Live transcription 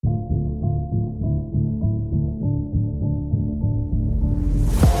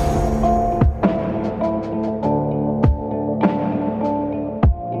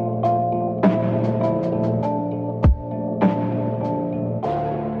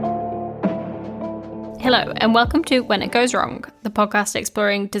Hello, and welcome to When It Goes Wrong, the podcast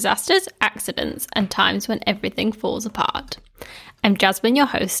exploring disasters, accidents, and times when everything falls apart. I'm Jasmine, your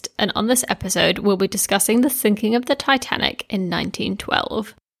host, and on this episode, we'll be discussing the sinking of the Titanic in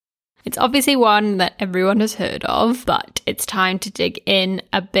 1912. It's obviously one that everyone has heard of, but it's time to dig in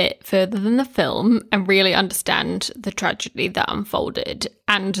a bit further than the film and really understand the tragedy that unfolded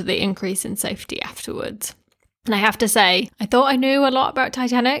and the increase in safety afterwards. And I have to say, I thought I knew a lot about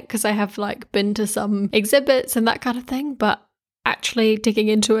Titanic because I have been to some exhibits and that kind of thing, but actually digging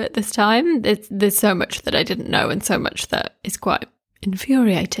into it this time, there's so much that I didn't know and so much that is quite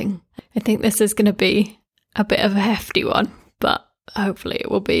infuriating. I think this is going to be a bit of a hefty one, but hopefully it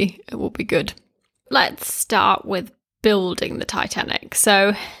will be good. Let's start with building the Titanic.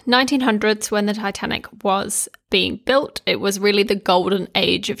 So 1900s, when the Titanic was being built, it was really the golden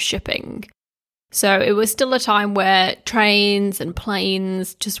age of shipping. So it was still a time where trains and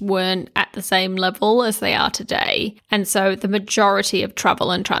planes just weren't at the same level as they are today. And so the majority of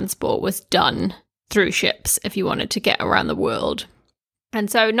travel and transport was done through ships if you wanted to get around the world. And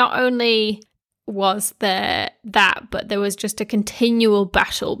so not only was there that, but there was just a continual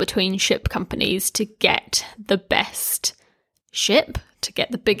battle between ship companies to get the best ship, to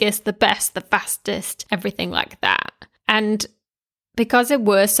get the biggest, the best, the fastest, everything like that. And because there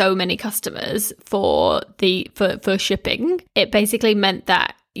were so many customers for shipping, it basically meant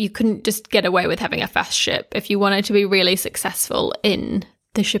that you couldn't just get away with having a fast ship. If you wanted to be really successful in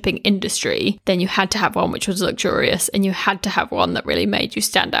the shipping industry, then you had to have one which was luxurious, and you had to have one that really made you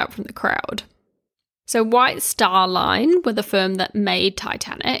stand out from the crowd. So White Star Line were the firm that made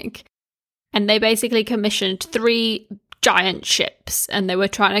Titanic, and they basically commissioned 3 giant ships, and they were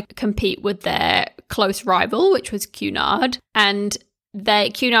trying to compete with their close rival, which was Cunard. And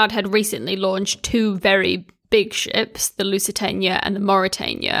Cunard had recently launched 2 very big ships, the Lusitania and the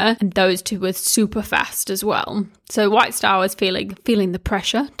Mauretania, and those 2 were super fast as well. So White Star was feeling the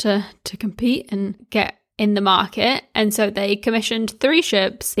pressure to compete and get in the market, and so they commissioned 3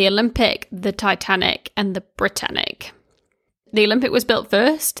 ships: the Olympic, the Titanic, and the Britannic. The Olympic was built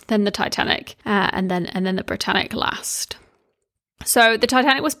first, then the Titanic, and then the Britannic last. So the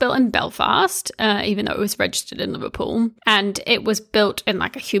Titanic was built in Belfast, even though it was registered in Liverpool, and it was built in a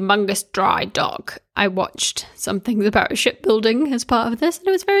humongous dry dock. I watched some things about shipbuilding as part of this, and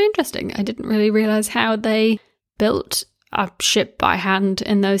it was very interesting. I didn't really realise how they built a ship by hand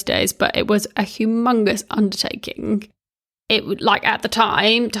in those days, but it was a humongous undertaking. It would, at the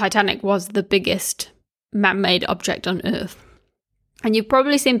time, Titanic was the biggest man-made object on Earth. And you've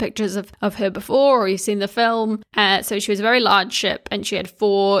probably seen pictures of her before, or you've seen the film. So she was a very large ship, and she had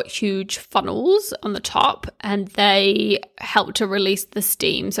 4 huge funnels on the top, and they helped to release the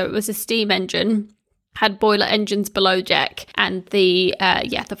steam. So it was a steam engine, had boiler engines below deck, and the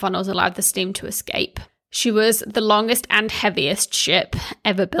funnels allowed the steam to escape. She was the longest and heaviest ship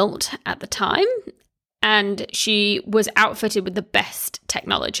ever built at the time, and she was outfitted with the best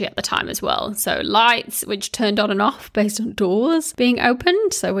technology at the time as well. So lights, which turned on and off based on doors being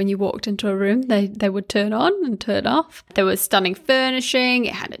opened. So when you walked into a room, they would turn on and turn off. There was stunning furnishing.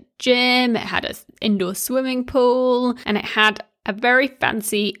 It had a gym. It had an indoor swimming pool. And it had a very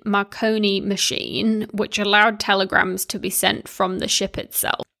fancy Marconi machine, which allowed telegrams to be sent from the ship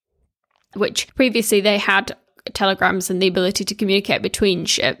itself, which previously they had telegrams and the ability to communicate between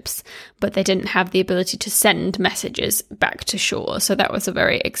ships, but they didn't have the ability to send messages back to shore. So that was a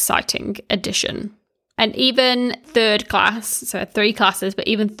very exciting addition. And even third class, so 3 classes, but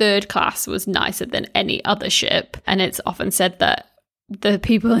even third class was nicer than any other ship. And it's often said that the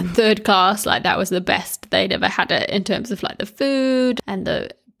people in third class, that was the best they'd ever had it in terms of the food and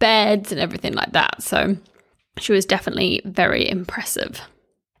the beds and everything like that. So she was definitely very impressive.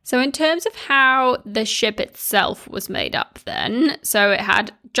 So in terms of how the ship itself was made up then, so it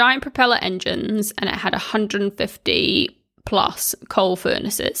had giant propeller engines, and it had 150 plus coal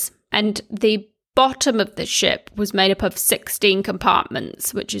furnaces. And the bottom of the ship was made up of 16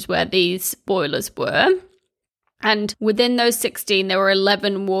 compartments, which is where these boilers were. And within those 16, there were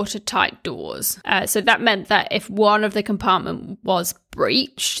 11 watertight doors. So that meant that if one of the compartment was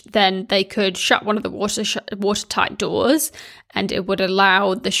breached, then they could shut one of the watertight doors, and it would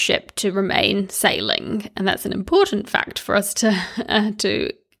allow the ship to remain sailing. And that's an important fact for us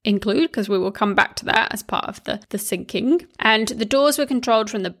to include, because we will come back to that as part of the sinking. And the doors were controlled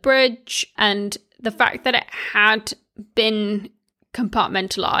from the bridge, and the fact that it had been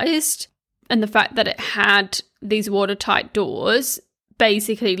compartmentalized and the fact that it had these watertight doors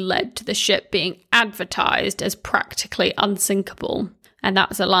basically led to the ship being advertised as practically unsinkable. And that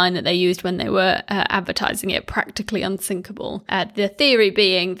was a line that they used when they were advertising it, practically unsinkable. The theory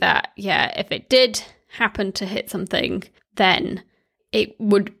being that, if it did happened to hit something, then it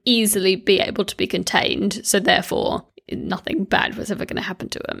would easily be able to be contained. So therefore, nothing bad was ever going to happen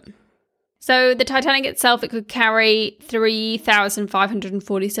to them. So the Titanic itself, it could carry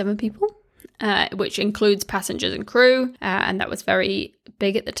 3,547 people, which includes passengers and crew. And that was very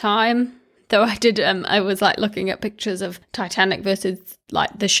big at the time. Though I was like looking at pictures of Titanic versus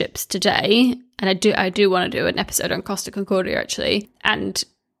like the ships today. And I do want to do an episode on Costa Concordia actually. And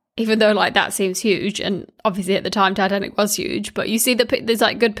even though like that seems huge, and obviously at the time Titanic was huge, but you see there's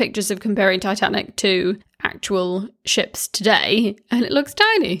like good pictures of comparing Titanic to actual ships today, and it looks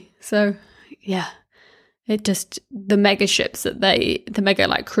tiny. So yeah, the mega ships the mega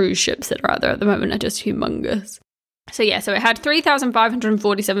like cruise ships that are out there at the moment are just humongous. So yeah, so it had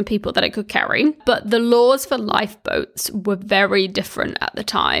 3,547 people that it could carry, but the laws for lifeboats were very different at the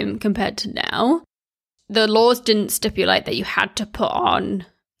time compared to now. The laws didn't stipulate that you had to put on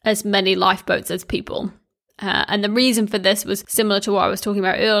as many lifeboats as people. And the reason for this was similar to what I was talking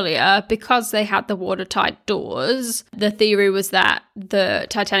about earlier. Because they had the watertight doors, the theory was that the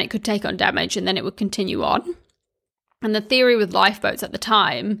Titanic could take on damage and then it would continue on. And the theory with lifeboats at the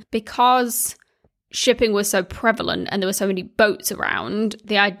time, because shipping was so prevalent and there were so many boats around,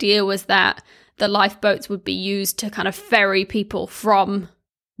 the idea was that the lifeboats would be used to kind of ferry people from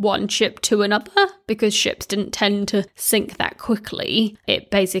one ship to another, because ships didn't tend to sink that quickly.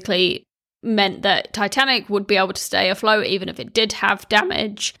 It basically meant that Titanic would be able to stay afloat even if it did have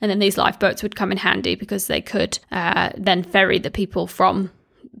damage, and then these lifeboats would come in handy because they could then ferry the people from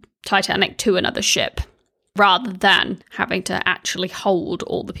Titanic to another ship, rather than having to actually hold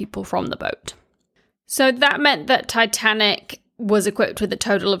all the people from the boat. So that meant that Titanic was equipped with a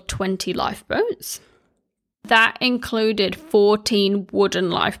total of 20 lifeboats. That included 14 wooden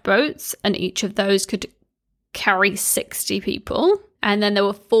lifeboats, and each of those could carry 60 people. And then there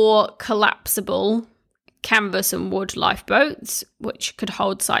were 4 collapsible canvas and wood lifeboats, which could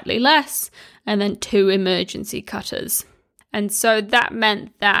hold slightly less, and then 2 emergency cutters. And so that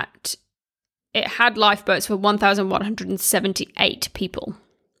meant that it had lifeboats for 1,178 people.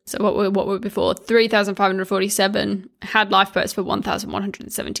 So what were before? 3,547 had lifeboats for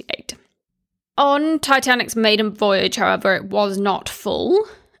 1,178. On Titanic's maiden voyage, however, it was not full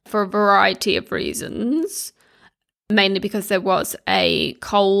for a variety of reasons, mainly because there was a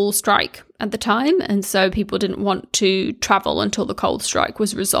coal strike at the time, and so people didn't want to travel until the coal strike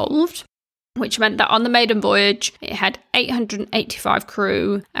was resolved, which meant that on the maiden voyage, it had 885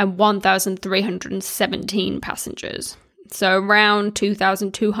 crew and 1,317 passengers. So around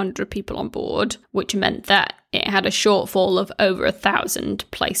 2,200 people on board, which meant that it had a shortfall of over 1,000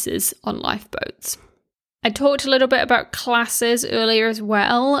 places on lifeboats. I talked a little bit about classes earlier as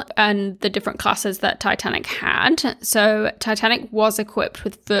well, and the different classes that Titanic had. So Titanic was equipped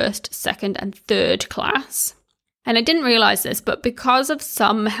with first, second, and third class. And I didn't realise this, but because of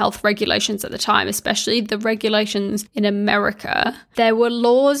some health regulations at the time, especially the regulations in America, there were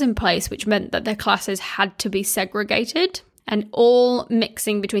laws in place which meant that their classes had to be segregated, and all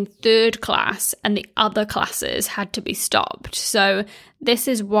mixing between third class and the other classes had to be stopped. So this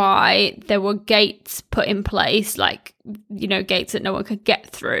is why there were gates put in place, like, gates that no one could get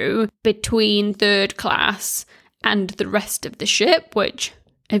through between third class and the rest of the ship, which,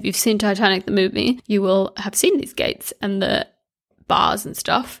 if you've seen Titanic the movie, you will have seen these gates and the bars and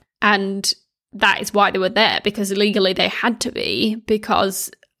stuff. And that is why they were there, because legally they had to be, because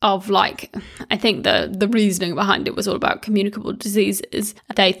of, I think the reasoning behind it was all about communicable diseases.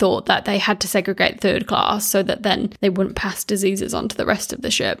 They thought that they had to segregate third class so that then they wouldn't pass diseases on to the rest of the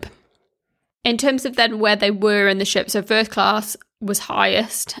ship. In terms of then where they were in the ship, so first class was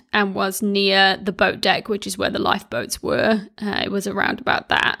highest and was near the boat deck, which is where the lifeboats were. It was around about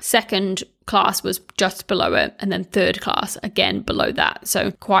that. Second class was just below it, and then third class again below that,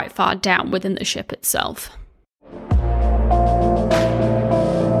 so quite far down within the ship itself.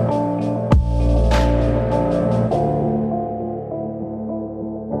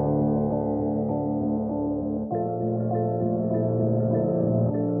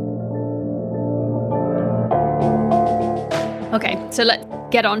 Okay, so let's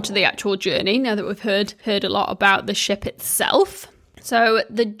get on to the actual journey now that we've heard a lot about the ship itself. So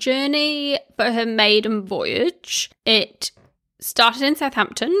the journey for her maiden voyage, it started in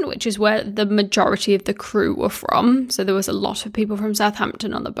Southampton, which is where the majority of the crew were from. So there was a lot of people from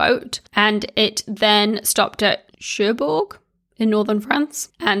Southampton on the boat. And it then stopped at Cherbourg in northern France,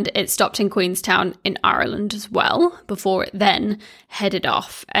 and it stopped in Queenstown in Ireland as well before it then headed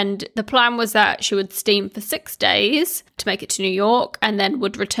off. And the plan was that she would steam for 6 days to make it to New York and then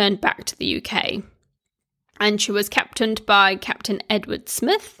would return back to the UK. And she was captained by Captain Edward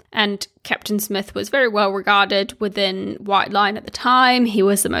Smith. And Captain Smith was very well regarded within White Line at the time. He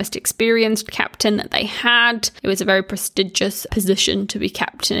was the most experienced captain that they had. It was a very prestigious position to be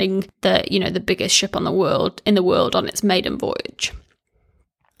captaining the biggest ship in the world on its maiden voyage.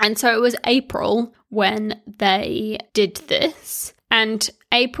 And so it was April when they did this. And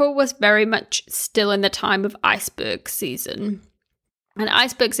April was very much still in the time of iceberg season. And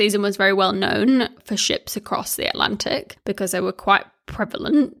iceberg season was very well known for ships across the Atlantic because they were quite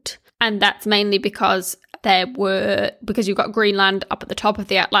prevalent. And that's mainly because you've got Greenland up at the top of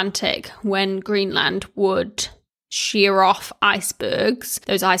the Atlantic. When Greenland would shear off icebergs,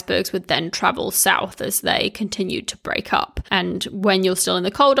 those icebergs would then travel south as they continued to break up. And when you're still in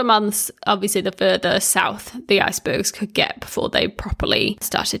the colder months, obviously the further south the icebergs could get before they properly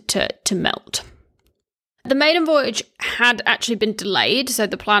started to melt. The maiden voyage had actually been delayed, so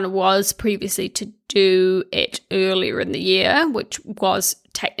the plan was previously to do it earlier in the year, which was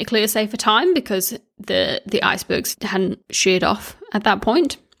technically a safer time because the icebergs hadn't sheared off at that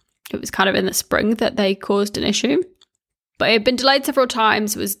point. It was kind of in the spring that they caused an issue. But it had been delayed several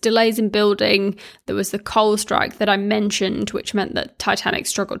times. There was delays in building. There was the coal strike that I mentioned, which meant that Titanic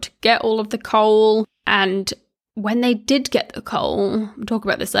struggled to get all of the coal. And when they did get the coal, we'll talk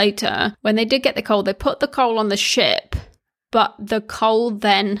about this later, when they did get the coal, they put the coal on the ship, but the coal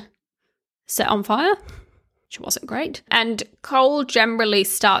then set on fire, which wasn't great. And coal generally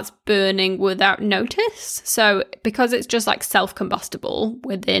starts burning without notice. So because it's just like self-combustible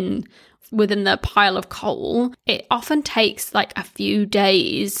within the pile of coal, it often takes like a few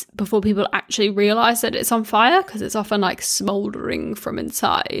days before people actually realize that it's on fire because it's often like smoldering from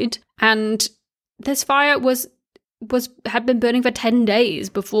inside. And this fire had been burning for 10 days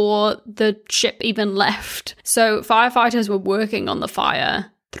before the ship even left. So firefighters were working on the fire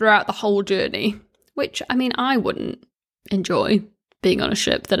throughout the whole journey, which, I mean, I wouldn't enjoy being on a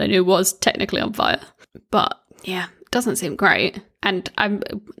ship that I knew was technically on fire. But yeah, it doesn't seem great. And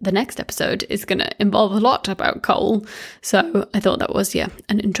the next episode is going to involve a lot about coal. So I thought that was,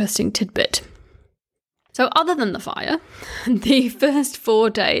 an interesting tidbit. So other than the fire, the first 4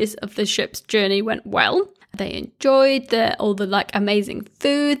 days of the ship's journey went well. They enjoyed all the amazing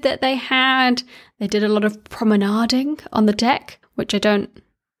food that they had. They did a lot of promenading on the deck, which I don't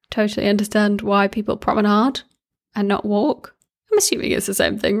totally understand why people promenade and not walk. I'm assuming it's the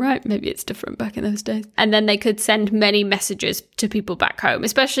same thing, right? Maybe it's different back in those days. And then they could send many messages to people back home,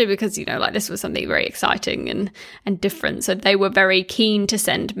 especially because, this was something very exciting and different. So they were very keen to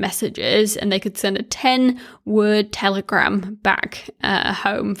send messages, and they could send a 10-word telegram back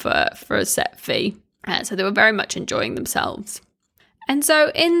home for a set fee. So they were very much enjoying themselves. And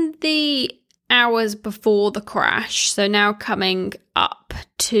so in the hours before the crash, so now coming up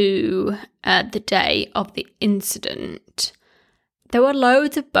to the day of the incident, there were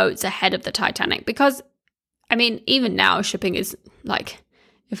loads of boats ahead of the Titanic because, even now shipping is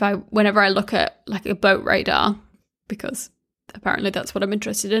whenever I look at a boat radar, because apparently that's what I'm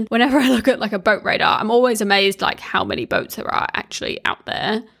interested in. Whenever I look at a boat radar, I'm always amazed how many boats there are actually out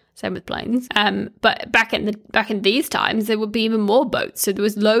there. Same with planes. But back in these times, there would be even more boats. So there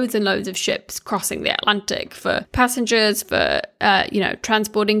was loads and loads of ships crossing the Atlantic for passengers, for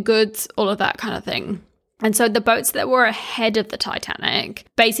transporting goods, all of that kind of thing. And so the boats that were ahead of the Titanic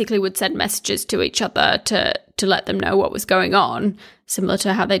basically would send messages to each other to let them know what was going on, similar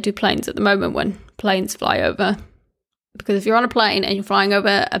to how they do planes at the moment when planes fly over. Because if you're on a plane and you're flying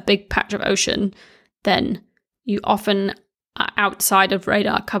over a big patch of ocean, then you often are outside of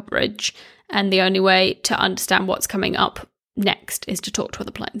radar coverage, and the only way to understand what's coming up next is to talk to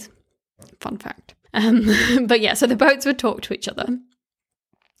other planes. Fun fact. But yeah, so the boats would talk to each other,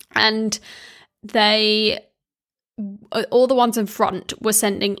 and all the ones in front were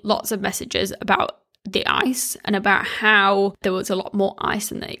sending lots of messages about the ice and about how there was a lot more ice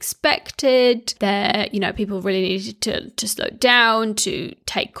than they expected. People really needed to slow down, to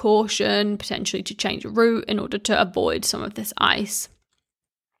take caution, potentially to change a route in order to avoid some of this ice.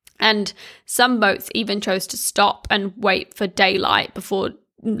 And some boats even chose to stop and wait for daylight before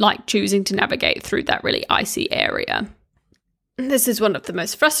choosing to navigate through that really icy area. This is one of the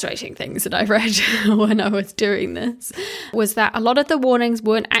most frustrating things that I read when I was doing this, was that a lot of the warnings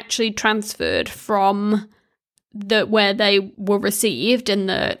weren't actually transferred from where they were received in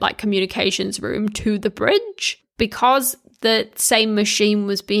the communications room to the bridge, because the same machine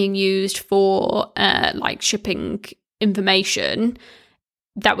was being used for shipping information.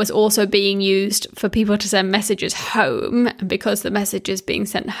 That was also being used for people to send messages home, and because the messages being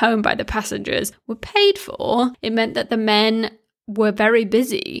sent home by the passengers were paid for, it meant that the men were very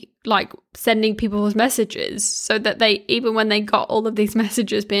busy, like sending people's messages, so that they, even when they got all of these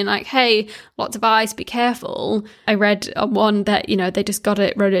messages being like, hey, lots of ice, be careful. I read on one that, they just got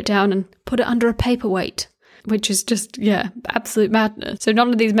it, wrote it down and put it under a paperweight, which is just, absolute madness. So none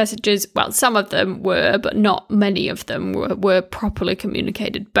of these messages, well, some of them were, but not many of them were properly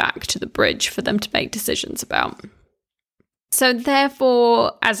communicated back to the bridge for them to make decisions about. So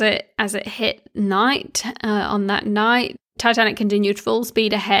therefore, as it hit night, on that night, Titanic continued full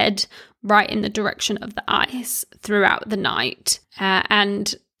speed ahead, right in the direction of the ice throughout the night.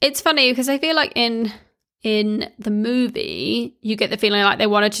 And it's funny because I feel like in the movie, you get the feeling like they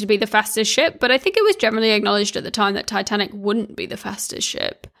wanted to be the fastest ship, but I think it was generally acknowledged at the time that Titanic wouldn't be the fastest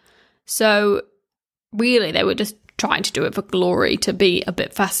ship. So really, they were just trying to do it for glory, to be a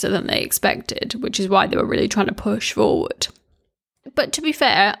bit faster than they expected, which is why they were really trying to push forward. But to be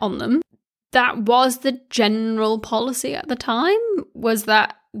fair on them, that was the general policy at the time, was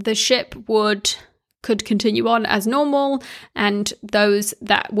that the ship could continue on as normal, and those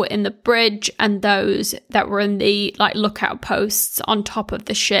that were in the bridge and those that were in the lookout posts on top of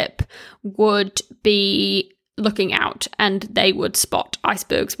the ship would be looking out, and they would spot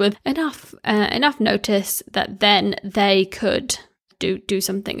icebergs with enough notice that then they could do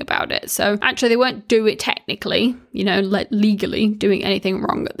something about it. So actually they weren't doing it technically, legally doing anything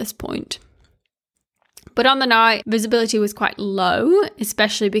wrong at this point. But on the night, visibility was quite low,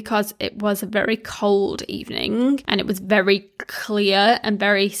 especially because it was a very cold evening and it was very clear and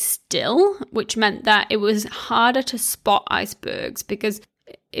very still, which meant that it was harder to spot icebergs, because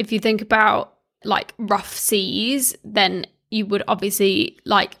if you think about rough seas, then you would obviously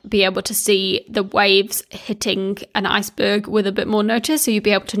be able to see the waves hitting an iceberg with a bit more notice. So you'd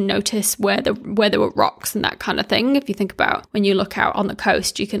be able to notice where there were rocks and that kind of thing. If you think about when you look out on the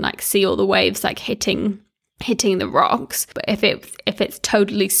coast, you can see all the waves hitting the rocks. But if it's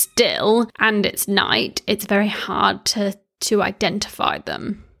totally still and it's night, it's very hard to identify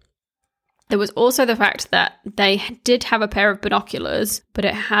them. There was also the fact that they did have a pair of binoculars, but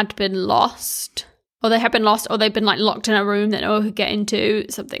it had been lost. Or they had been lost, or they'd been locked in a room that no one could get into,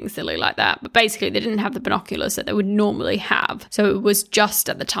 something silly like that. But basically, they didn't have the binoculars that they would normally have. So it was just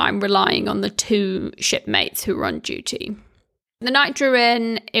at the time relying on the two shipmates who were on duty. The night drew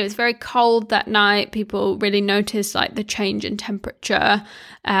in. It was very cold that night. People really noticed the change in temperature.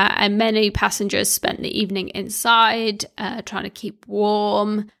 And many passengers spent the evening inside, trying to keep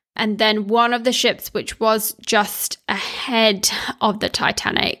warm. And then one of the ships, which was just ahead of the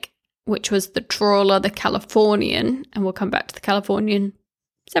Titanic, which was the trawler, the Californian, and we'll come back to the Californian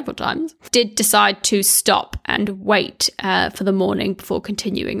several times, did decide to stop and wait for the morning before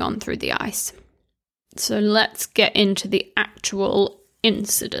continuing on through the ice. So let's get into the actual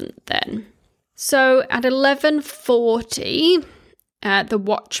incident then. So at 11:40, the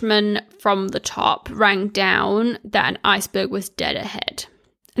watchman from the top rang down that an iceberg was dead ahead.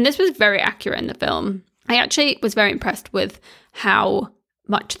 And this was very accurate in the film. I actually was very impressed with how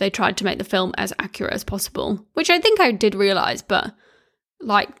much they tried to make the film as accurate as possible, which I think I did realize, but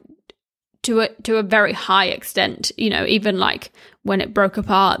to a very high extent, even when it broke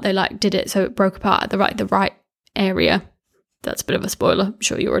apart, they did it so it broke apart at the right area. That's a bit of a spoiler. I'm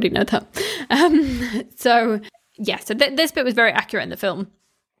sure you already know that. So this bit was very accurate in the film.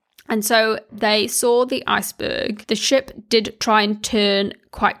 And so they saw the iceberg. The ship did try and turn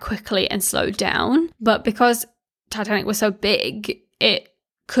quite quickly and slow down, but because Titanic was so big, it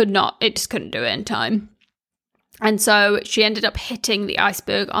just couldn't do it in time. And so she ended up hitting the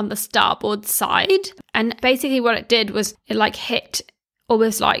iceberg on the starboard side. And basically what it did was it hit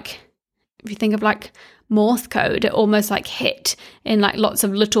almost if you think of Morse code, it almost hit in lots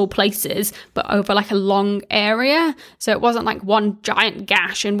of little places, but over a long area. So it wasn't one giant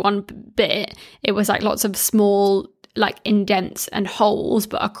gash in one bit. It was lots of small indents and holes,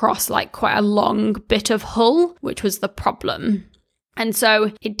 but across quite a long bit of hull, which was the problem. And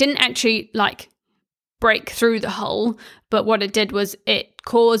so it didn't actually break through the hull, but what it did was it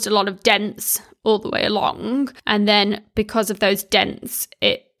caused a lot of dents all the way along. And then because of those dents,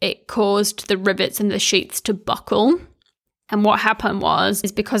 it caused the rivets and the sheets to buckle. And what happened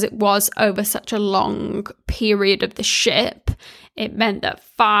is because it was over such a long period of the ship, it meant that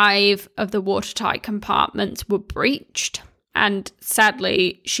 5 of the watertight compartments were breached. And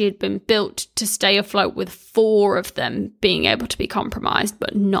sadly, she had been built to stay afloat, with 4 of them being able to be compromised,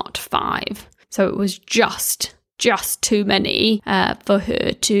 but not 5. So it was just too many for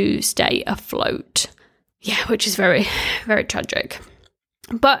her to stay afloat. Yeah, which is very, very tragic.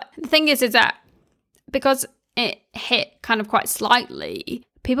 But the thing is that because it hit kind of quite slightly,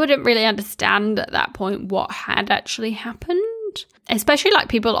 people didn't really understand at that point what had actually happened. happened. Especially like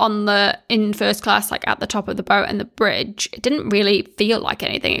people in first class, like at the top of the boat and the bridge, it didn't really feel like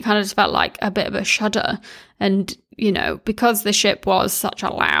anything. It kind of just felt like a bit of a shudder. And, you know, because the ship was such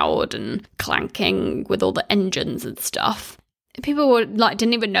a loud and clanking with all the engines and stuff, people were like,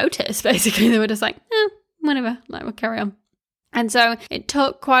 didn't even notice, basically. They were just like, whatever, like we'll carry on. And so it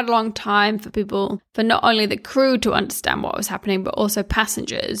took quite a long time for not only the crew to understand what was happening, but also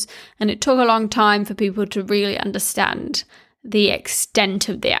passengers. And it took a long time for people to really understand the extent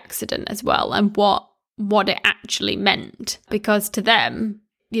of the accident as well, and what it actually meant. Because to them,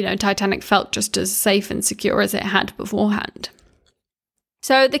 you know, Titanic felt just as safe and secure as it had beforehand.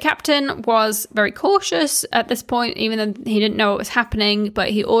 So the captain was very cautious at this point, even though he didn't know what was happening, but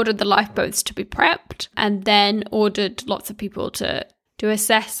he ordered the lifeboats to be prepped and then ordered lots of people to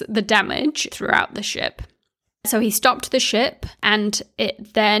assess the damage throughout the ship. So he stopped the ship, and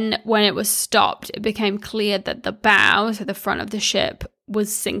when it was stopped, it became clear that the bow, so the front of the ship,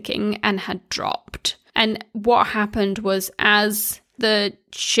 was sinking and had dropped. And what happened was, as the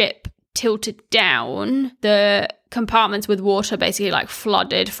ship tilted down, the compartments with water basically like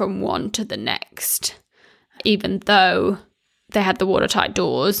flooded from one to the next. Even though they had the watertight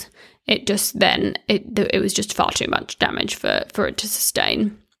doors, it was just far too much damage for it to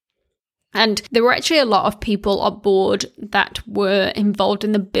sustain. And there were actually a lot of people on board that were involved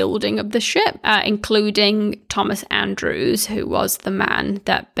in the building of the ship, including Thomas Andrews, who was the man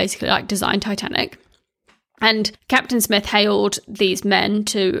that basically like designed Titanic. And Captain Smith hailed these men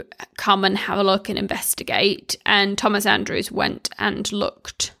to come and have a look and investigate. And Thomas Andrews went and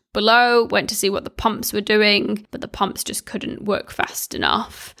looked below, went to see what the pumps were doing, but the pumps just couldn't work fast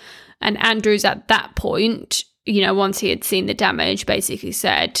enough. And Andrews at that point, you know, once he had seen the damage, basically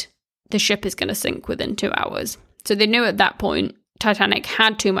said, the ship is going to sink within 2 hours. So they knew at that point Titanic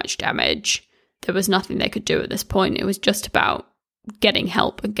had too much damage. There was nothing they could do at this point. It was just about getting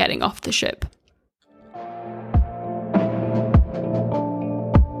help and getting off the ship.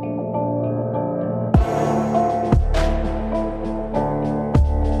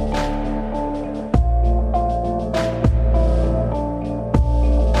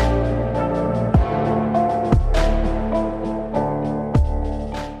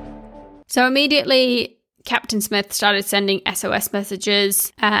 So immediately, Captain Smith started sending SOS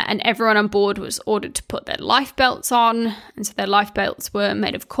messages, and everyone on board was ordered to put their life belts on. And so their life belts were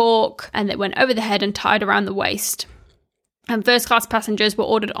made of cork, and they went over the head and tied around the waist. And first-class passengers were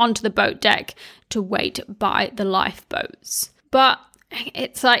ordered onto the boat deck to wait by the lifeboats. But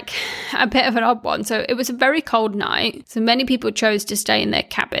it's like a bit of an odd one. So it was a very cold night. So many people chose to stay in their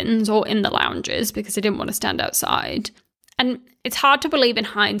cabins or in the lounges because they didn't want to stand outside. And it's hard to believe in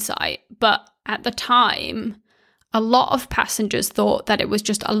hindsight, but at the time, a lot of passengers thought that it was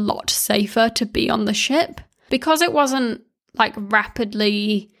just a lot safer to be on the ship because it wasn't like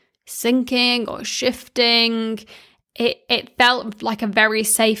rapidly sinking or shifting. It felt like a very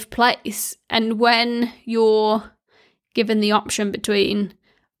safe place. And when you're given the option between,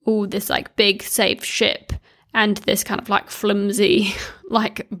 this like big safe ship and this kind of like flimsy,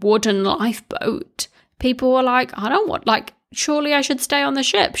 like wooden lifeboat, people were like, surely I should stay on the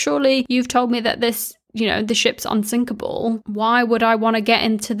ship. Surely you've told me that this, the ship's unsinkable. Why would I want to get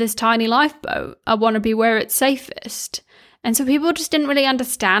into this tiny lifeboat? I want to be where it's safest. And so people just didn't really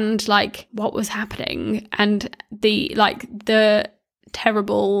understand like what was happening and the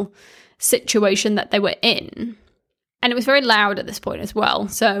terrible situation that they were in. And it was very loud at this point as well.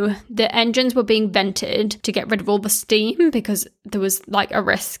 So the engines were being vented to get rid of all the steam because there was like a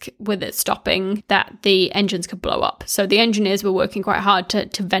risk with it stopping that the engines could blow up. So the engineers were working quite hard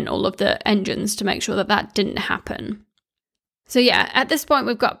to vent all of the engines to make sure that that didn't happen. So yeah, at this point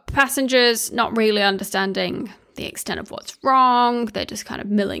we've got passengers not really understanding the extent of what's wrong. They're just kind of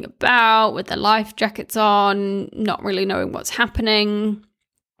milling about with their life jackets on, not really knowing what's happening.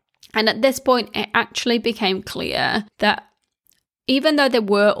 And at this point, it actually became clear that even though there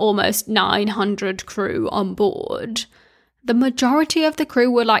were almost 900 crew on board, the majority of the crew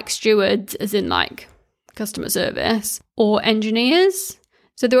were like stewards, as in like customer service, or engineers.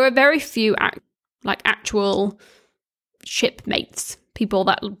 So there were very few actual shipmates, people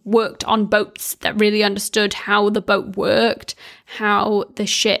that worked on boats that really understood how the boat worked, how the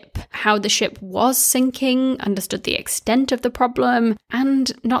ship was sinking, understood the extent of the problem,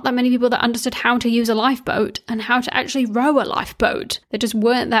 and not that many people that understood how to use a lifeboat and how to actually row a lifeboat. There just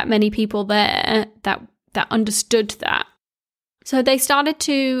weren't that many people there that understood that. So they started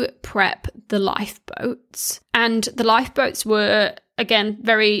to prep the lifeboats, and the lifeboats were, again,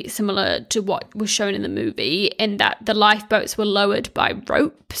 very similar to what was shown in the movie in that the lifeboats were lowered by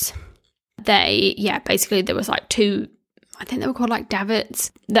ropes. Basically there was like two, I think they were called like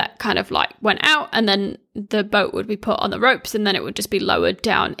davits, that kind of like went out, and then the boat would be put on the ropes and then it would just be lowered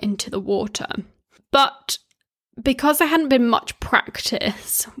down into the water. But because there hadn't been much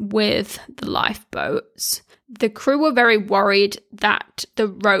practice with the lifeboats, the crew were very worried that the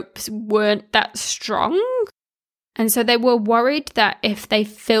ropes weren't that strong. And so they were worried that if they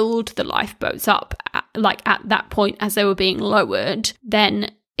filled the lifeboats up at that point as they were being lowered,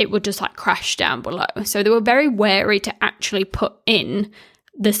 then it would just like crash down below. So they were very wary to actually put in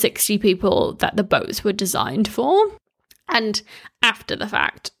the 60 people that the boats were designed for. And after the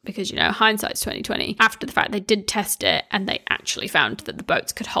fact, because, hindsight's 2020, after the fact, they did test it and they actually found that the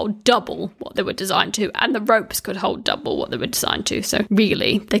boats could hold double what they were designed to, and the ropes could hold double what they were designed to. So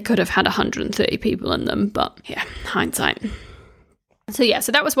really, they could have had 130 people in them, but yeah, hindsight. So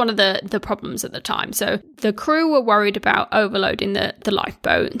that was one of the problems at the time. So the crew were worried about overloading the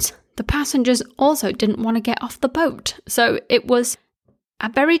lifeboats. The passengers also didn't want to get off the boat. So it was a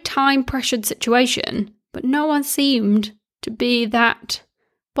very time-pressured situation, but no one seemed to be that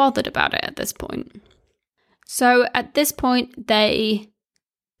bothered about it at this point. So at this point, they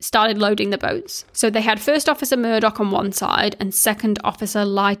started loading the boats. So they had First Officer Murdoch on one side and Second Officer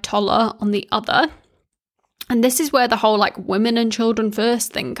Lightoller on the other. And this is where the whole like women and children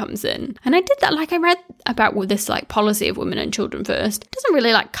first thing comes in. And I read about this like policy of women and children first. It doesn't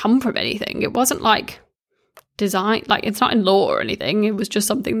really like come from anything. It wasn't like designed, like it's not in law or anything. It was just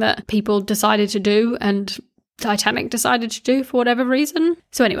something that people decided to do and Titanic decided to do for whatever reason.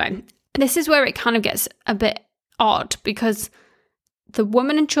 So anyway, this is where it kind of gets a bit odd, because the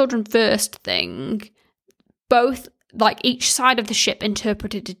women and children first thing, both like each side of the ship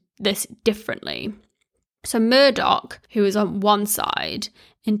interpreted this differently. So Murdoch, who was on one side,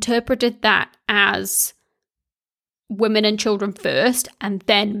 interpreted that as women and children first and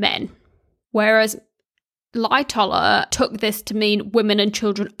then men. Whereas Lightoller took this to mean women and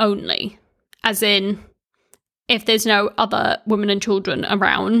children only. As in, if there's no other women and children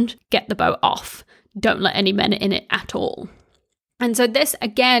around, get the boat off. Don't let any men in it at all. And so this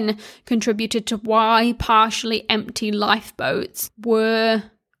again contributed to why partially empty lifeboats were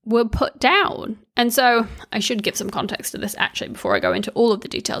put down. And so I should give some context to this actually before I go into all of the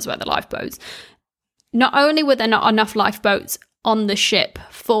details about the lifeboats. Not only were there not enough lifeboats on the ship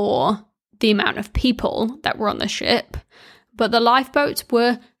for the amount of people that were on the ship, but the lifeboats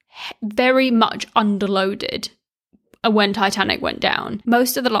were very much underloaded when Titanic went down.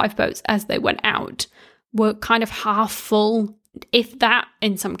 Most of the lifeboats as they went out were kind of half full, if that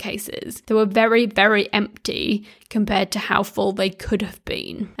in some cases. They were very, very empty compared to how full they could have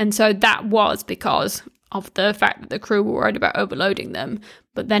been. And so that was because of the fact that the crew were worried about overloading them.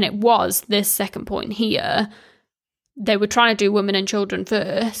 But then it was this second point here. They were trying to do women and children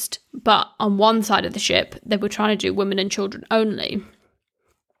first, but on one side of the ship, they were trying to do women and children only.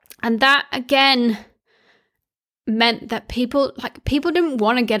 And that, again, meant that people didn't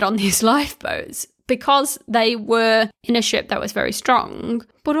want to get on these lifeboats because they were in a ship that was very strong,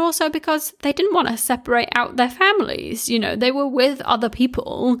 but also because they didn't want to separate out their families. They were with other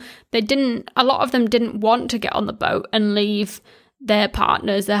people. A lot of them didn't want to get on the boat and leave their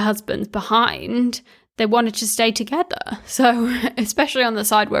partners, their husbands behind. They wanted to stay together. So, especially on the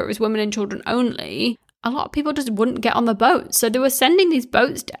side where it was women and children only, a lot of people just wouldn't get on the boat. So they were sending these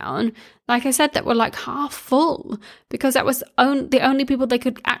boats down, like I said, that were like half full, because that was the only people they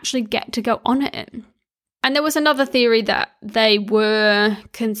could actually get to go on it. And there was another theory that they were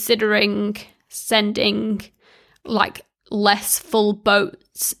considering sending like less full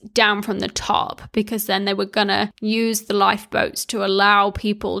boats down from the top, because then they were going to use the lifeboats to allow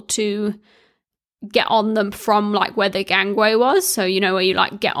people to get on them from like where the gangway was. So, where you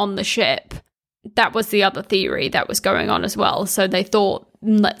like get on the ship. That was the other theory that was going on as well. So they thought,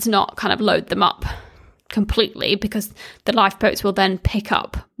 let's not kind of load them up completely, because the lifeboats will then pick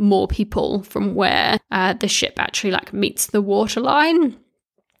up more people from where the ship actually like meets the waterline.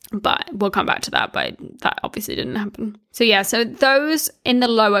 But we'll come back to that, but that obviously didn't happen. So those in the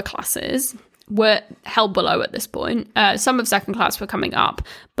lower classes were held below at this point. Some of second class were coming up,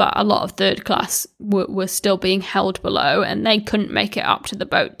 but a lot of third class were still being held below, and they couldn't make it up to the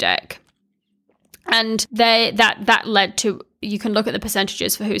boat deck. And that led to, you can look at the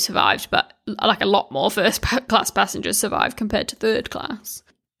percentages for who survived, but like a lot more first class passengers survived compared to third class.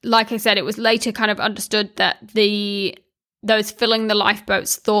 Like I said, it was later kind of understood that those filling the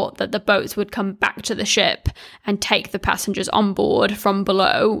lifeboats thought that the boats would come back to the ship and take the passengers on board from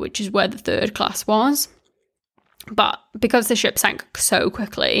below, which is where the third class was. But because the ship sank so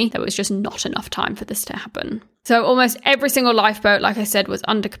quickly, there was just not enough time for this to happen. So almost every single lifeboat, like I said, was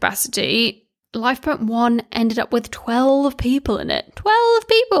under capacity. Lifeboat 1 ended up with 12 people in it. 12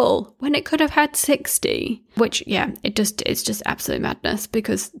 people! When it could have had 60. Which, yeah, it's just absolute madness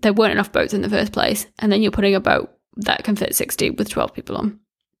because there weren't enough boats in the first place. And then you're putting a boat that can fit 60 with 12 people on.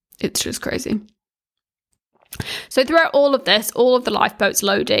 It's just crazy. So throughout all of this, all of the lifeboats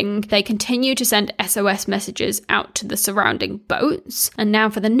loading, they continue to send SOS messages out to the surrounding boats. And now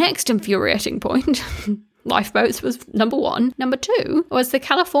for the next infuriating point... Lifeboats was number 1. Number 2 was the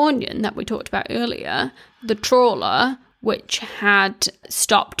Californian that we talked about earlier, the trawler, which had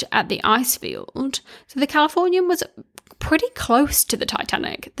stopped at the ice field. So the Californian was pretty close to the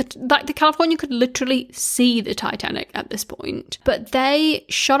Titanic. The Californian could literally see the Titanic at this point. But they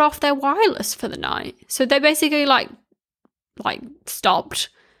shut off their wireless for the night. So they basically stopped,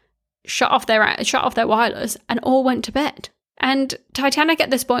 shut off their wireless and all went to bed. And Titanic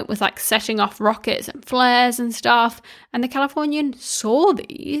at this point was setting off rockets and flares and stuff. And the Californian saw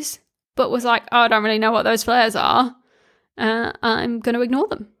these, but was like, oh, I don't really know what those flares are. I'm going to ignore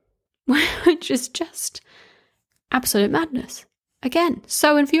them. Which is just absolute madness. Again,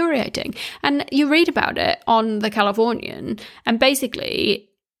 so infuriating. And you read about it on the Californian. And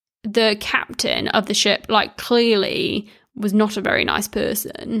basically, the captain of the ship, clearly was not a very nice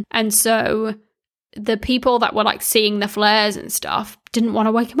person. And so... the people that were seeing the flares and stuff didn't want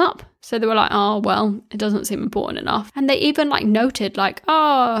to wake him up. So they were like, oh, well, it doesn't seem important enough. And they even noted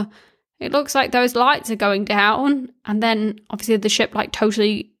oh, it looks like those lights are going down. And then obviously the ship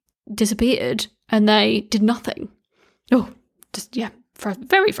totally disappeared and they did nothing. Oh, just, yeah,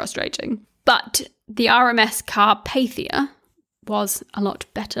 very frustrating. But the RMS Carpathia was a lot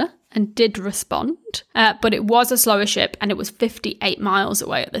better and did respond, but it was a slower ship and it was 58 miles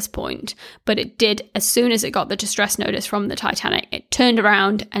away at this point. But it did, as soon as it got the distress notice from the Titanic, it turned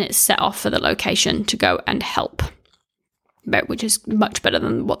around and it set off for the location to go and help, which is much better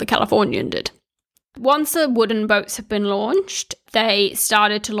than what the Californian did. Once the wooden boats had been launched, they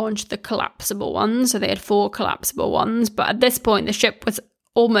started to launch the collapsible ones. So they had 4 collapsible ones, but at this point the ship was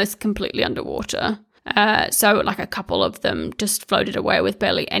almost completely underwater. So a couple of them just floated away with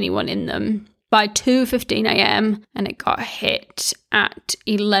barely anyone in them. By 2:15 a.m. and it got hit at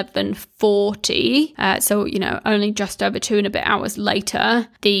 11:40. So, only just over 2 and a bit hours later,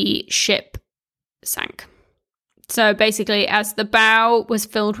 the ship sank. So basically, as the bow was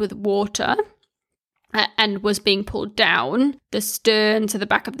filled with water and was being pulled down, the stern to the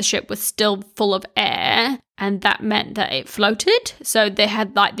back of the ship was still full of air, and that meant that it floated. So they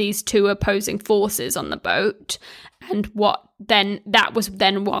had these 2 opposing forces on the boat, and that was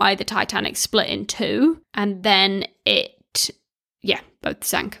why the Titanic split in 2, and then both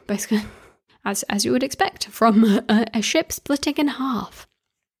sank, basically, as you would expect from a ship splitting in half.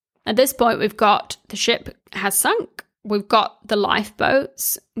 At this point, we've got the ship has sunk. We've got the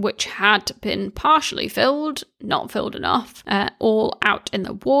lifeboats, which had been partially filled, not filled enough, all out in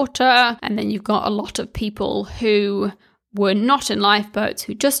the water. And then you've got a lot of people who were not in lifeboats,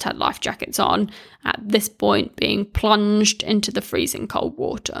 who just had life jackets on, at this point being plunged into the freezing cold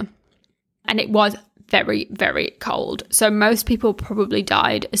water. And it was very, very cold. So most people probably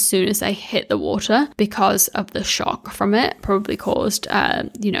died as soon as they hit the water because of the shock from it, probably caused,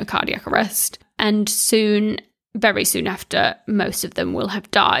 cardiac arrest. And very soon after, most of them will have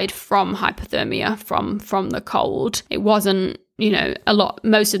died from hypothermia, from the cold. It wasn't,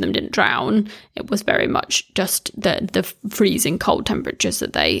 most of them didn't drown. It was very much just the freezing cold temperatures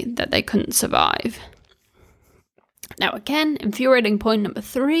that they couldn't survive. Now, again, infuriating point number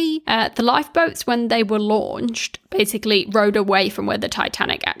 3, the lifeboats, when they were launched, basically rowed away from where the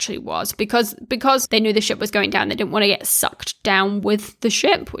Titanic actually was because they knew the ship was going down. They didn't want to get sucked down with the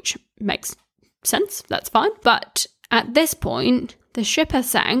ship, which makes sense, that's fine. But at this point, the ship has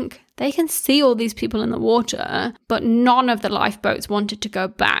sank. They can see all these people in the water, but none of the lifeboats wanted to go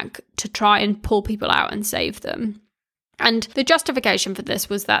back to try and pull people out and save them. And the justification for this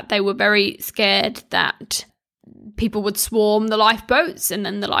was that they were very scared that people would swarm the lifeboats and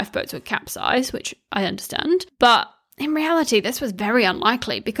then the lifeboats would capsize, which I understand. But in reality, this was very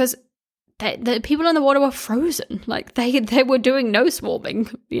unlikely because the people in the water were frozen. They were doing no swarming,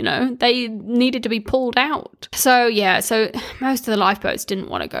 They needed to be pulled out. So most of the lifeboats didn't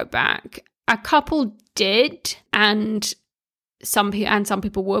want to go back. A couple did, and some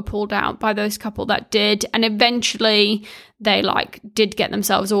people were pulled out by those couple that did. And eventually they did get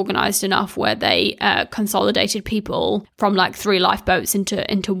themselves organized enough where they consolidated people from 3 lifeboats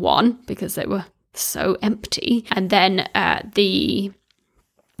into one because they were so empty. And then the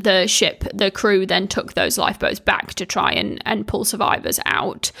the ship, the crew then took those lifeboats back to try and pull survivors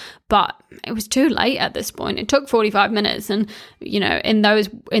out. But it was too late at this point. It took 45 minutes. And, in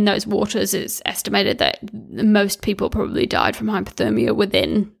those waters, it's estimated that most people probably died from hypothermia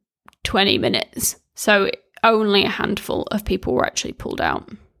within 20 minutes. So only a handful of people were actually pulled out,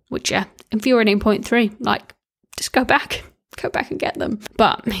 which, infuriating point 3. Like, just go back and get them.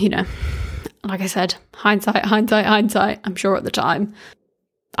 But, like I said, hindsight. I'm sure at the time,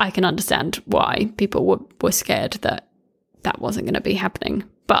 I can understand why people were scared that wasn't going to be happening.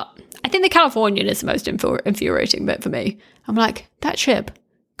 But I think the Californian is the most infuriating bit for me. I'm like, that ship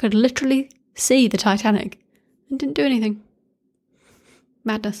could literally see the Titanic and didn't do anything.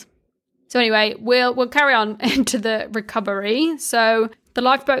 Madness. So anyway, we'll carry on into the recovery. So the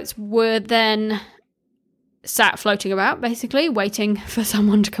lifeboats were then sat floating about, basically, waiting for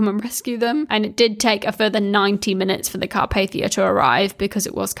someone to come and rescue them. And it did take a further 90 minutes for the Carpathia to arrive because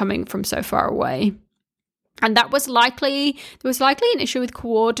it was coming from so far away. And there was likely an issue with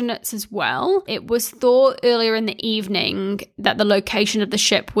coordinates as well. It was thought earlier in the evening that the location of the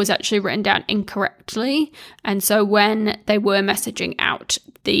ship was actually written down incorrectly. And so when they were messaging out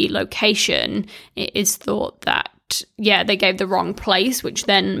the location, it is thought that they gave the wrong place, which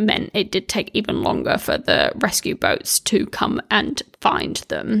then meant it did take even longer for the rescue boats to come and find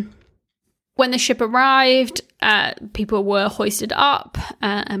them. When the ship arrived, people were hoisted up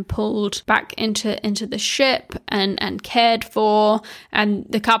and pulled back into the ship and cared for. And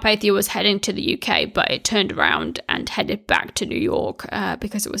the Carpathia was heading to the UK, but it turned around and headed back to New York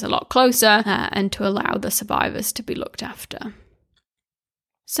because it was a lot closer and to allow the survivors to be looked after.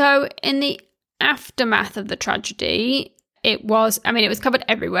 So in the aftermath of the tragedy, it was covered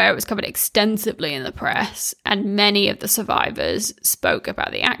everywhere. It was covered extensively in the press, and many of the survivors spoke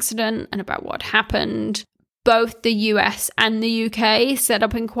about the accident and about what happened. Both the US and the UK set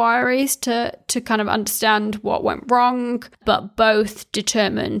up inquiries to kind of understand what went wrong, but both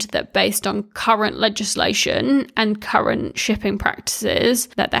determined that based on current legislation and current shipping practices,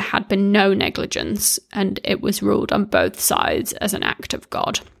 that there had been no negligence, and it was ruled on both sides as an act of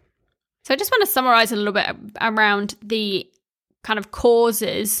God. So I just want to summarize a little bit around the kind of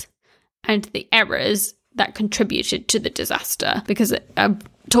causes and the errors that contributed to the disaster, because I've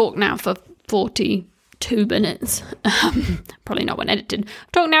talked now for 42 minutes. Probably not when edited.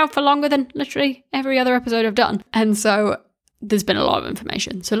 I've talked now for longer than literally every other episode I've done. And so there's been a lot of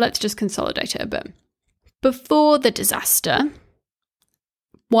information. So let's just consolidate it a bit. Before the disaster,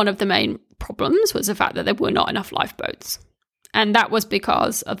 one of the main problems was the fact that there were not enough lifeboats. And that was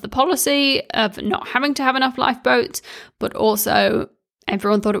because of the policy of not having to have enough lifeboats, but also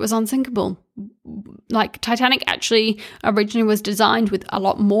everyone thought it was unsinkable. Like, Titanic actually originally was designed with a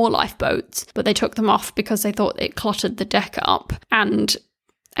lot more lifeboats, but they took them off because they thought it cluttered the deck up, and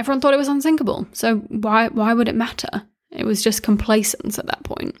everyone thought it was unsinkable. So why would it matter? It was just complacence at that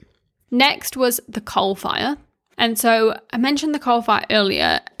point. Next was the coal fire. And so I mentioned the coal fire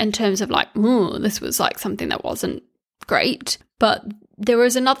earlier in terms of this was like something that wasn't great, but there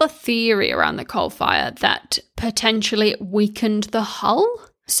was another theory around the coal fire that potentially it weakened the hull.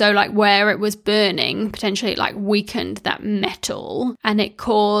 So where it was burning, potentially it weakened that metal, and it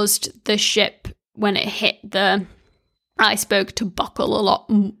caused the ship, when it hit the iceberg, to buckle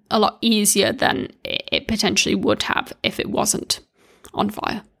a lot easier than it potentially would have if it wasn't on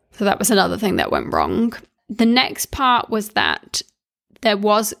fire. So that was another thing that went wrong. The next part was that there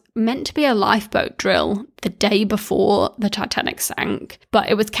was meant to be a lifeboat drill the day before the Titanic sank, but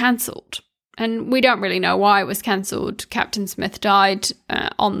it was cancelled. And we don't really know why it was cancelled. Captain Smith died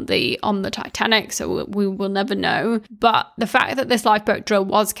on the Titanic, so we will never know. But the fact that this lifeboat drill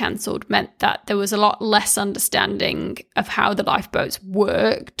was cancelled meant that there was a lot less understanding of how the lifeboats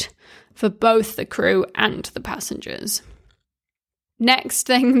worked for both the crew and the passengers. Next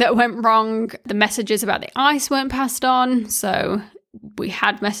thing that went wrong, the messages about the ice weren't passed on. So we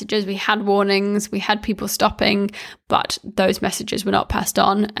had messages, we had warnings, we had people stopping, but those messages were not passed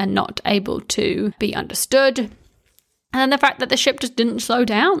on and not able to be understood. And then the fact that the ship just didn't slow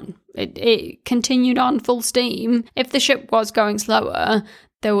down. It continued on full steam. If the ship was going slower,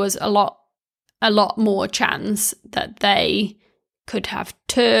 there was a lot more chance that they could have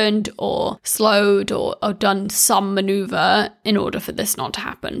turned or slowed or done some maneuver in order for this not to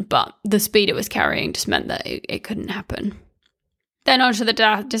happen. But the speed it was carrying just meant that it couldn't happen. Then on to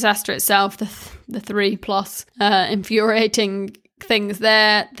the disaster itself, the 3+ infuriating things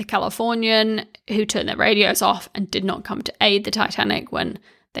there. The Californian, who turned their radios off and did not come to aid the Titanic when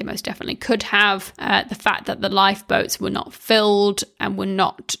they most definitely could have. The fact that the lifeboats were not filled and were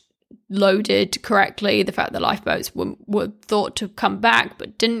not loaded correctly, the fact that lifeboats were thought to come back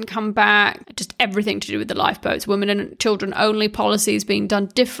but didn't come back, just everything to do with the lifeboats, women and children only policies being done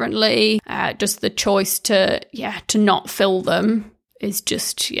differently, just the choice to not fill them is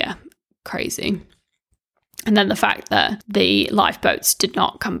just, crazy. And then the fact that the lifeboats did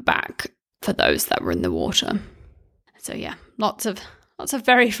not come back for those that were in the water. So lots of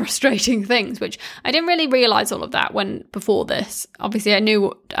very frustrating things, which I didn't really realise all of that before this. Obviously, I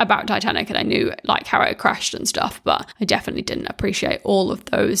knew about Titanic and I knew like how it crashed and stuff, but I definitely didn't appreciate all of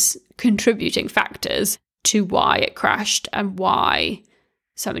those contributing factors to why it crashed and why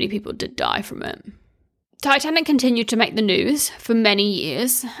so many people did die from it. Titanic continued to make the news for many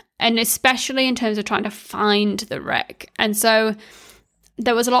years, and especially in terms of trying to find the wreck. And so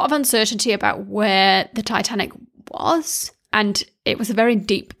there was a lot of uncertainty about where the Titanic was, and it was a very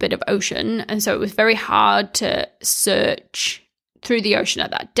deep bit of ocean, and so it was very hard to search through the ocean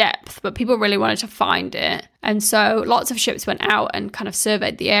at that depth, but people really wanted to find it. And so lots of ships went out and kind of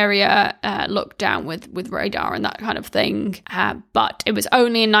surveyed the area, looked down with radar and that kind of thing. But it was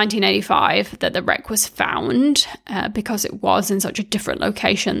only in 1985 that the wreck was found, because it was in such a different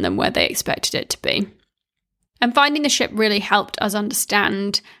location than where they expected it to be. And finding the ship really helped us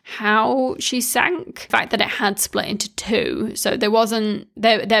understand how she sank. The fact that it had split into two. So there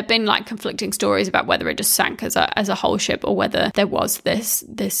had been like conflicting stories about whether it just sank as a whole ship or whether there was this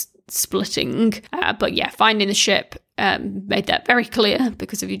splitting. But finding the ship made that very clear,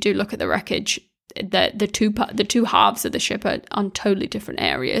 because if you do look at the wreckage, the two halves of the ship are on totally different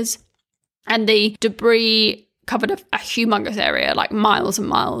areas. And the debris covered a humongous area, like miles and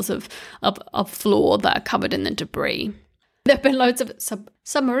miles of floor that are covered in the debris. There have been loads of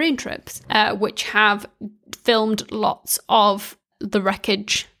submarine trips which have filmed lots of the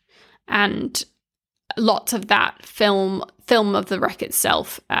wreckage, and lots of that film of the wreck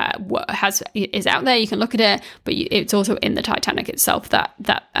itself is out there. You can look at it, but it's also in the Titanic itself. That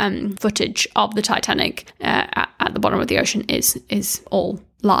footage of the Titanic at the bottom of the ocean is all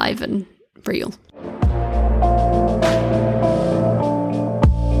live and real.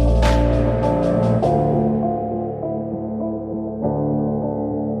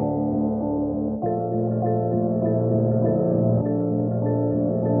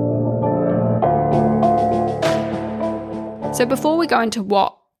 So before we go into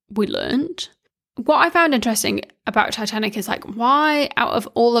what we learned, what I found interesting about Titanic is like, why out of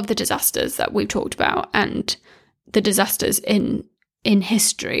all of the disasters that we've talked about and the disasters in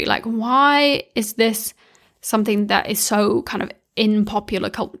history, like why is this something that is so kind of in popular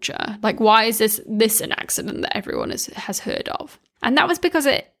culture? Like why is this an accident that everyone has heard of? And that was because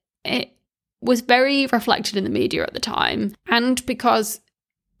it was very reflected in the media at the time, and because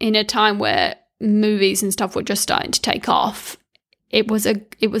in a time where movies and stuff were just starting to take off, it was an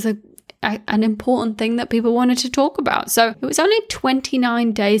important thing that people wanted to talk about. So it was only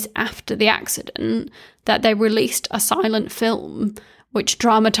 29 days after the accident that they released a silent film which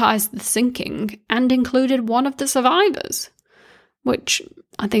dramatized the sinking and included one of the survivors, which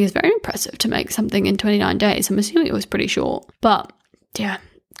I think is very impressive to make something in 29 days. I'm assuming it was pretty short, but yeah,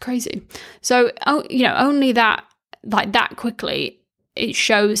 crazy. So only that, like that quickly, it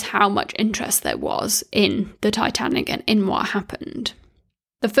shows how much interest there was in the Titanic and in what happened.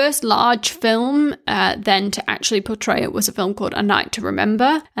 The first large film then to actually portray it was a film called A Night to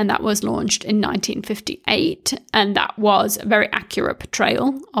Remember, and that was launched in 1958, and that was a very accurate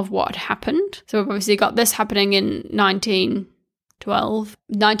portrayal of what happened. So we've obviously got this happening in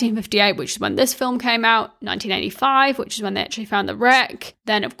 1958, which is when this film came out, 1985, which is when they actually found the wreck.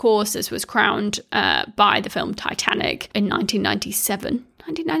 Then, of course, this was crowned by the film Titanic in 1997.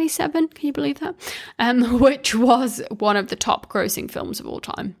 1997, can you believe that? Which was one of the top grossing films of all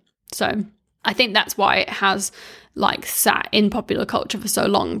time. So I think that's why it has like sat in popular culture for so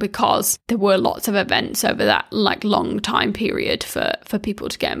long, because there were lots of events over that like long time period for people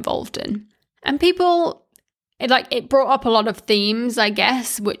to get involved in. And people, it brought up a lot of themes, I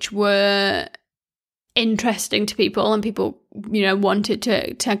guess, which were interesting to people and people, wanted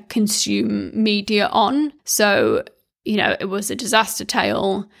to consume media on. So, it was a disaster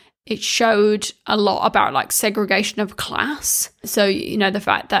tale. It showed a lot about like segregation of class. So, the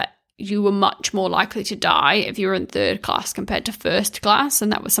fact that you were much more likely to die if you were in third class compared to first class.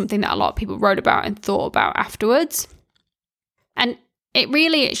 And that was something that a lot of people wrote about and thought about afterwards. And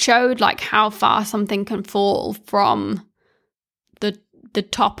it showed like how far something can fall from the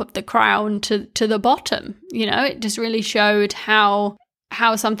top of the crown to the bottom. It just really showed how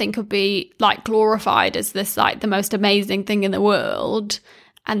something could be like glorified as this like the most amazing thing in the world,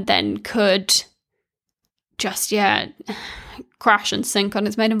 and then could just crash and sink on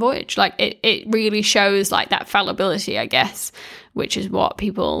its maiden voyage. Like, it really shows, like, that fallibility, I guess, which is what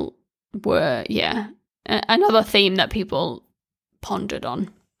people were, another theme that people pondered on.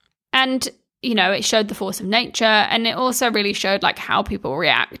 And, you know, it showed the force of nature, and it also really showed, like, how people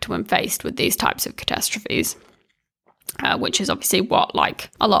react when faced with these types of catastrophes, which is obviously what, like,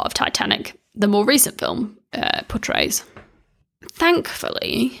 a lot of Titanic, the more recent film, portrays.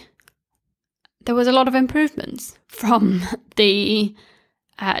 Thankfully, there was a lot of improvements from the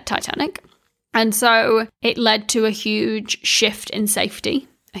Titanic. And so it led to a huge shift in safety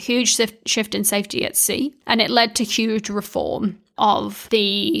at sea. And it led to huge reform of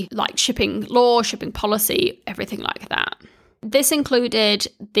the, like, shipping law, shipping policy, everything like that. This included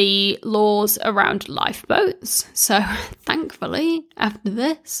the laws around lifeboats. So thankfully, after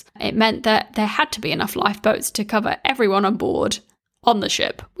this, it meant that there had to be enough lifeboats to cover everyone on board on the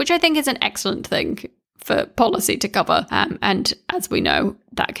ship, which I think is an excellent thing for policy to cover. And as we know,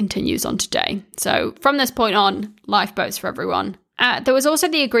 that continues on today. So from this point on, lifeboats for everyone. There was also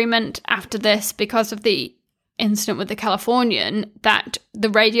the agreement after this, because of the incident with the Californian, that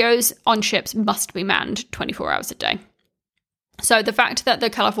the radios on ships must be manned 24 hours a day. So the fact that the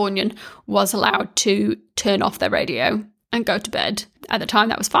Californian was allowed to turn off their radio and go to bed, at the time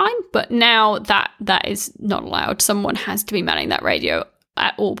that was fine, but now that is not allowed. Someone has to be manning that radio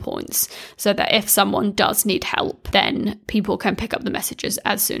at all points, so that if someone does need help, then people can pick up the messages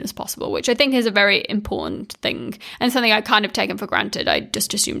as soon as possible, which I think is a very important thing and something I kind of taken for granted. I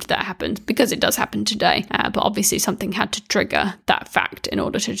just assumed that happened because it does happen today, but obviously something had to trigger that fact in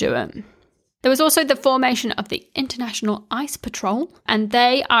order to do it. There was also the formation of the International Ice Patrol, and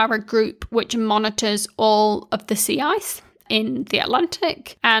they are a group which monitors all of the sea ice in the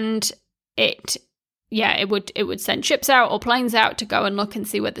Atlantic, and it would send ships out or planes out to go and look and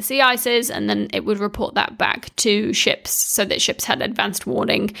see where the sea ice is, and then it would report that back to ships so that ships had advanced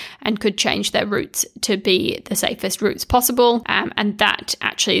warning and could change their routes to be the safest routes possible. And that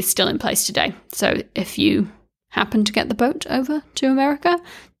actually is still in place today. So if you happen to get the boat over to America,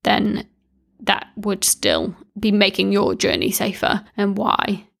 then that would still be making your journey safer, and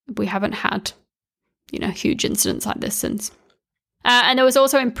why we haven't had, huge incidents like this since. And there was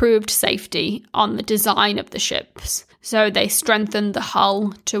also improved safety on the design of the ships. So they strengthened the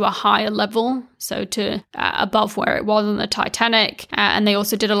hull to a higher level, so to above where it was on the Titanic. And they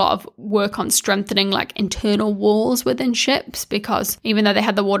also did a lot of work on strengthening, like, internal walls within ships, because even though they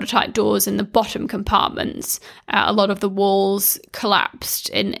had the watertight doors in the bottom compartments, a lot of the walls collapsed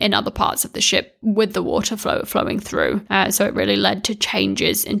in other parts of the ship with the water flowing through. So it really led to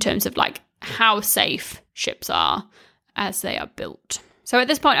changes in terms of, like, how safe ships are as they are built. So at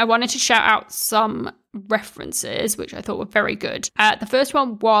this point, I wanted to shout out some references, which I thought were very good. The first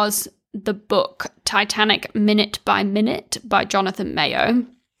one was the book Titanic Minute by Minute by Jonathan Mayo.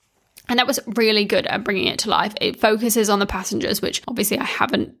 And that was really good at bringing it to life. It focuses on the passengers, which obviously I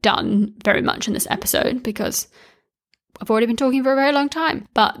haven't done very much in this episode because I've already been talking for a very long time,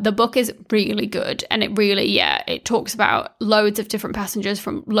 but the book is really good, and it really, it talks about loads of different passengers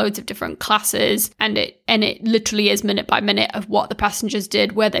from loads of different classes, and it literally is minute by minute of what the passengers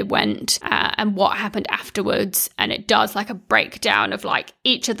did, where they went, and what happened afterwards. And it does, like, a breakdown of, like,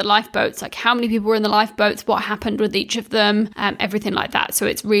 each of the lifeboats, like how many people were in the lifeboats, what happened with each of them, everything like that. So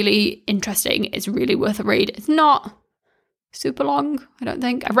it's really interesting. It's really worth a read. It's not super long, I don't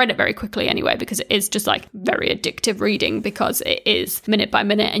think. I've read it very quickly anyway, because it is just, like, very addictive reading, because it is minute by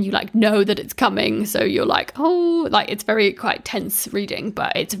minute and you, like, know that it's coming, so you're like, oh, like, it's very quite tense reading,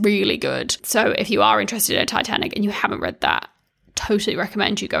 but it's really good. So if you are interested in Titanic and you haven't read that, totally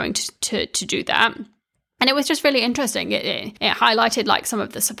recommend you going to do that. And it was just really interesting. It highlighted, like, some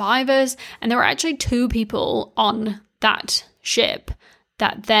of the survivors, and there were actually 2 people on that ship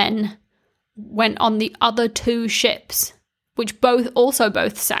that then went on the other 2 ships, which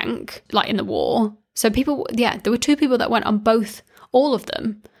both sank, like, in the war. So there were 2 people that went on all of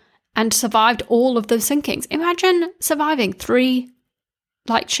them, and survived all of those sinkings. Imagine surviving 3,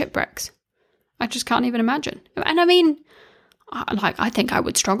 like, shipwrecks. I just can't even imagine. And I mean, I think I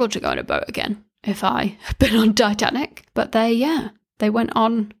would struggle to go on a boat again if I had been on Titanic. But they went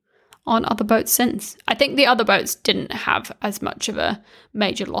on other boats since. I think the other boats didn't have as much of a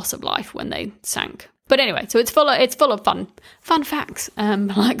major loss of life when they sank. But anyway, so it's full of fun facts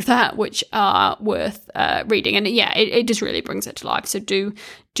like that, which are worth reading. And it just really brings it to life. So do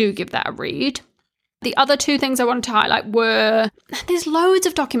give that a read. The other 2 things I wanted to highlight were, there's loads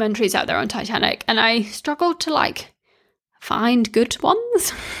of documentaries out there on Titanic, and I struggled to, like, find good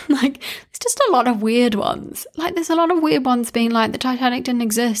ones. Like, there's just a lot of weird ones. Like, there's a lot of weird ones being like, the Titanic didn't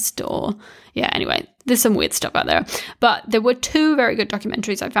exist, or yeah, anyway, there's some weird stuff out there. But there were 2 very good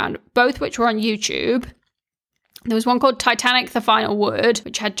documentaries I found, both which were on YouTube. There was one called Titanic, The Final Word,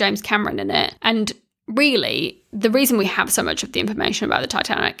 which had James Cameron in it. And really, the reason we have so much of the information about the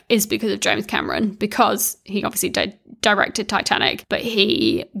Titanic is because of James Cameron, because he obviously directed Titanic, but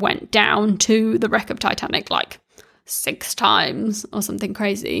he went down to the wreck of Titanic like 6 times or something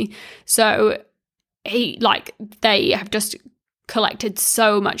crazy. So they have just collected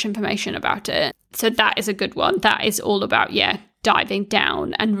so much information about it. So that is a good one. That is all about, diving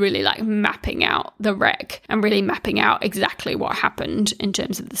down and really like mapping out the wreck and really mapping out exactly what happened in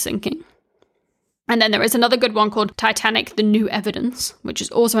terms of the sinking. And then there is another good one called Titanic, The New Evidence, which is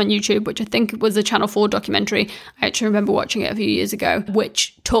also on YouTube, which I think was a Channel 4 documentary. I actually remember watching it a few years ago,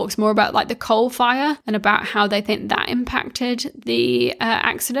 which talks more about like the coal fire and about how they think that impacted the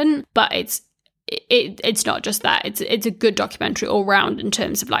accident. But it's not just that. It's a good documentary all round in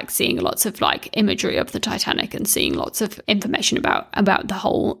terms of like seeing lots of like imagery of the Titanic and seeing lots of information about the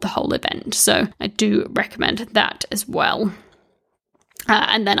whole event. So I do recommend that as well.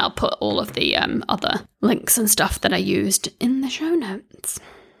 And then I'll put all of the other links and stuff that I used in the show notes.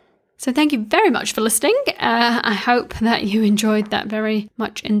 So thank you very much for listening. I hope that you enjoyed that very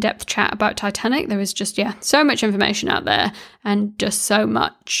much in-depth chat about Titanic. There is just, so much information out there and just so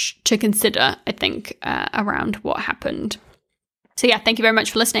much to consider, I think, around what happened. So thank you very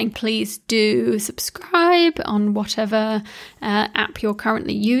much for listening. Please do subscribe on whatever app you're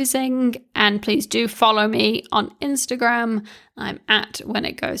currently using. And please do follow me on Instagram. I'm at When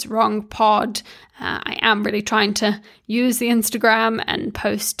It Goes Wrong Pod. I am really trying to use the Instagram and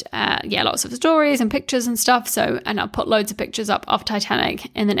post, lots of stories and pictures and stuff. And I'll put loads of pictures up of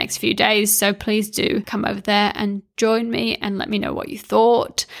Titanic in the next few days. So please do come over there and join me and let me know what you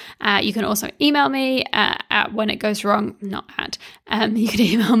thought. You can also email me at When It Goes Wrong, not at. You can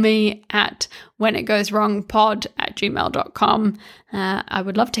email me at whenitgoeswrongpod@gmail.com. I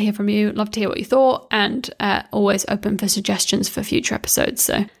would love to hear from you, love to hear what you thought, and always open for suggestions for future episodes.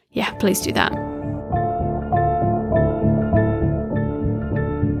 So please do that.